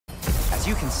As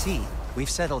you can see,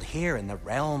 we've settled here in the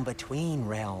realm between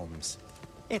realms.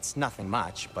 It's nothing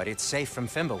much, but it's safe from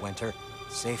Fimbulwinter,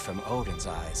 safe from Odin's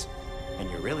eyes.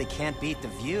 And you really can't beat the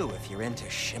view if you're into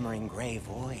shimmering gray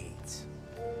voids.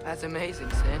 That's amazing,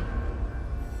 Sin.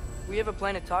 We have a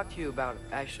plan to talk to you about,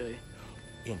 actually.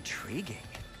 Intriguing.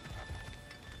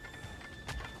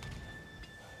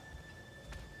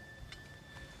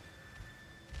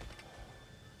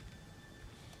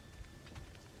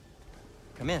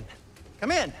 Come in.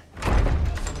 Come in!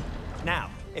 Now,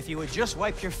 if you would just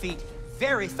wipe your feet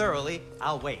very thoroughly,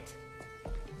 I'll wait.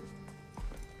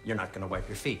 You're not gonna wipe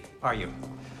your feet, are you?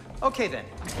 Okay then.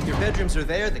 Your bedrooms are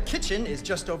there, the kitchen is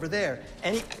just over there.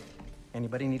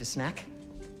 Anybody need a snack?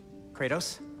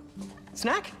 Kratos?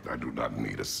 Snack? I do not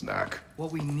need a snack.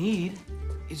 What we need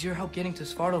is your help getting to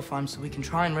Svartalfheim so we can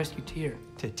try and rescue Tyr.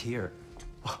 To Tyr?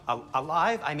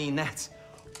 Alive? I mean, that's...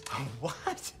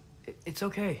 What? It's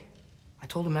okay. I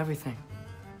told him everything.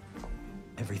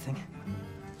 Everything?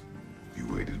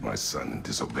 You aided my son in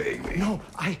disobeying me. No,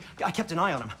 I kept an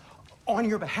eye on him. On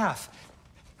your behalf.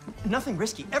 Nothing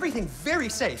risky. Everything very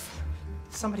safe.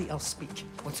 Somebody else speak.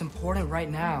 What's important right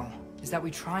now is that we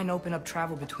try and open up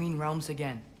travel between realms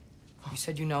again. You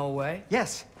said you know a way?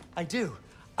 Yes, I do.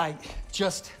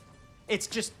 It's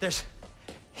just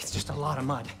a lot of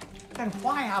mud. Then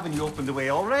why haven't you opened the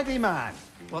way already, man?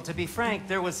 Well, to be frank,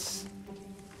 there was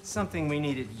something we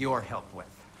needed your help with.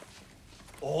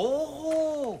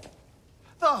 Oh!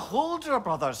 The Holder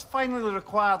brothers finally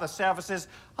require the services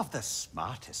of the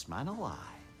smartest man alive.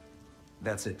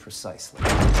 That's it precisely.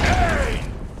 Hey!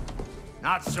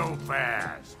 Not so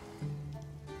fast.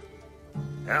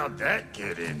 How'd that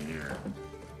get in here?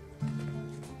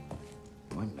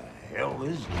 What the hell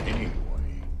is it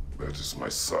anyway? That is my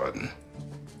son.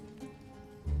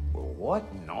 Well, what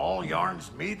in all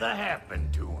yarns me that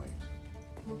happened to him?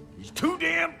 He's too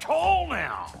damn tall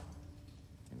now.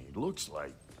 And he looks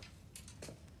like...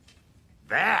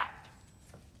 that.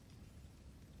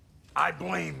 I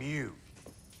blame you.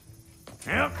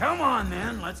 Well, come on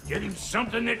then. Let's get him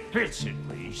something that fits at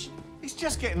least. He's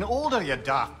just getting older, you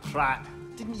daft prat.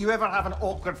 Didn't you ever have an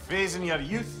awkward phase in your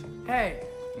youth? Hey!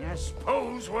 I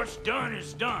suppose what's done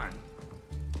is done.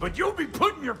 But you'll be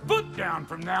putting your foot down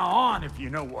from now on if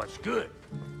you know what's good.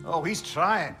 Oh, he's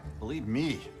trying. Believe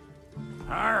me.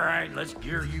 All right, let's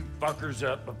gear you fuckers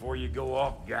up before you go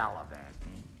off gallivanting.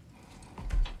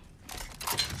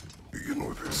 Begin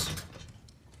with this.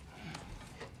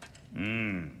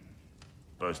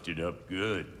 Busted up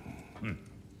good.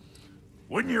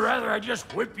 Wouldn't you rather I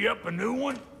just whip you up a new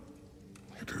one?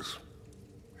 It is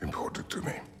important to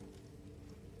me.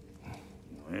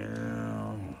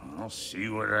 Well, I'll see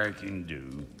what I can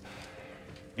do.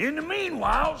 In the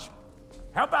meanwhile,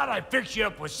 how about I fix you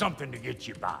up with something to get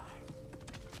you by?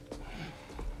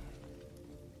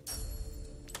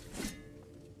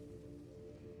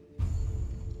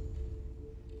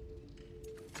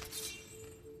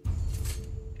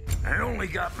 I only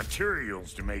got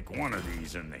materials to make one of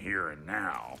these in the here and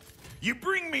now. You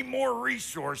bring me more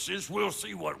resources, we'll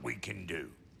see what we can do.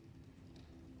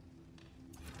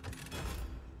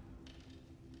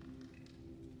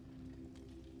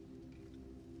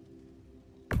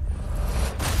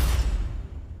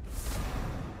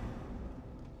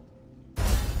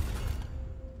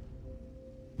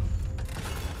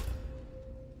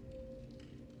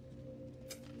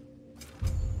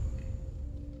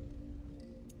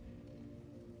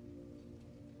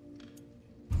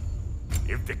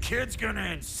 If the kid's gonna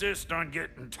insist on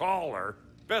getting taller,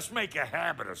 best make a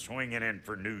habit of swinging in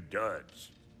for new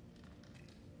duds.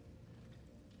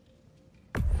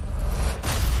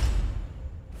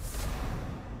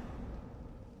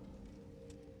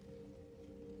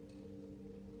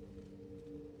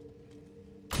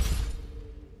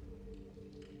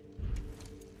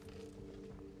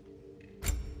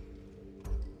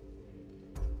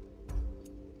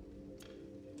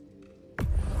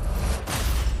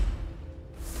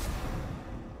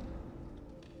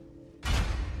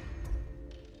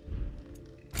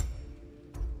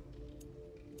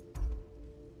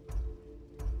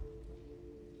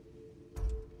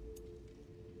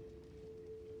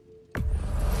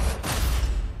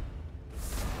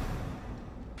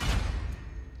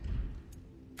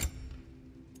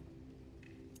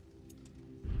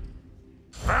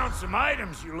 Found some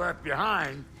items you left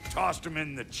behind, tossed them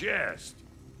in the chest.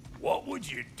 What would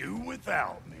you do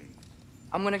without me?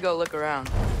 I'm gonna go look around.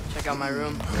 Check out my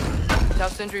room. Tell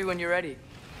Sindri when you're ready.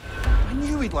 I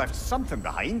knew he'd left something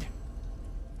behind.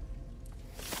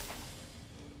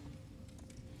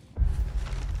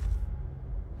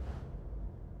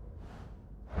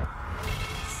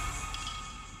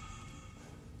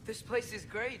 This place is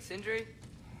great, Sindri.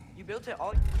 You built it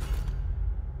all...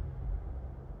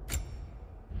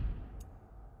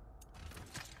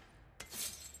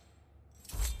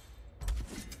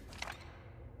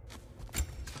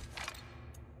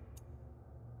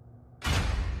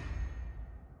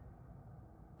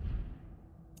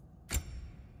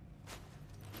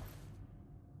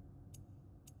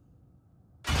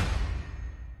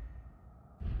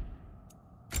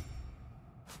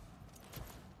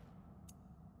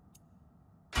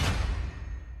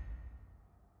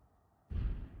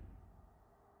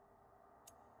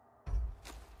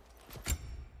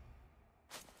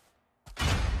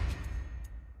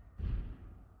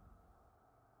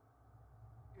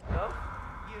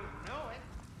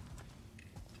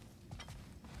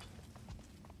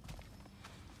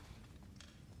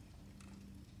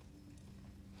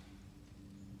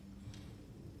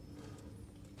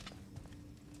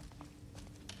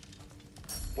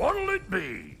 What'll it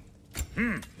be?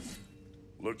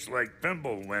 Looks like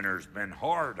Thimblewinter's been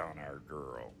hard on our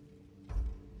girl.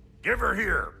 Give her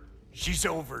here. She's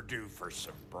overdue for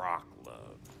some Brock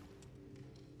love.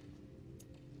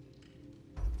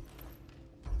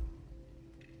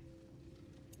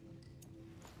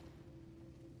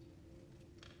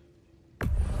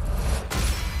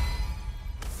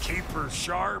 Keep her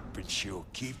sharp and she'll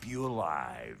keep you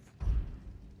alive.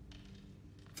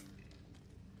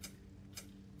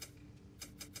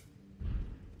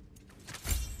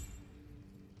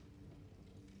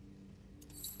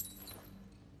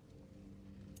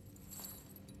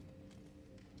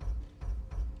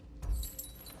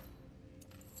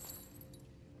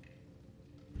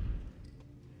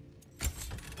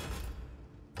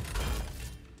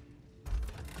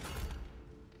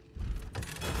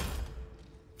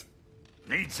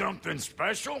 Need something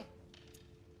special?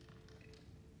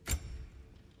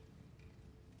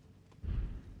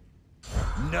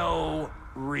 No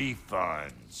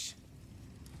refunds.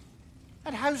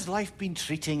 And how's life been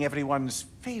treating everyone's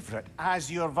favorite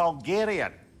Azure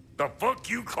Vulgarian? The fuck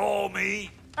you call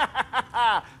me?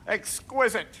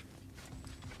 Exquisite.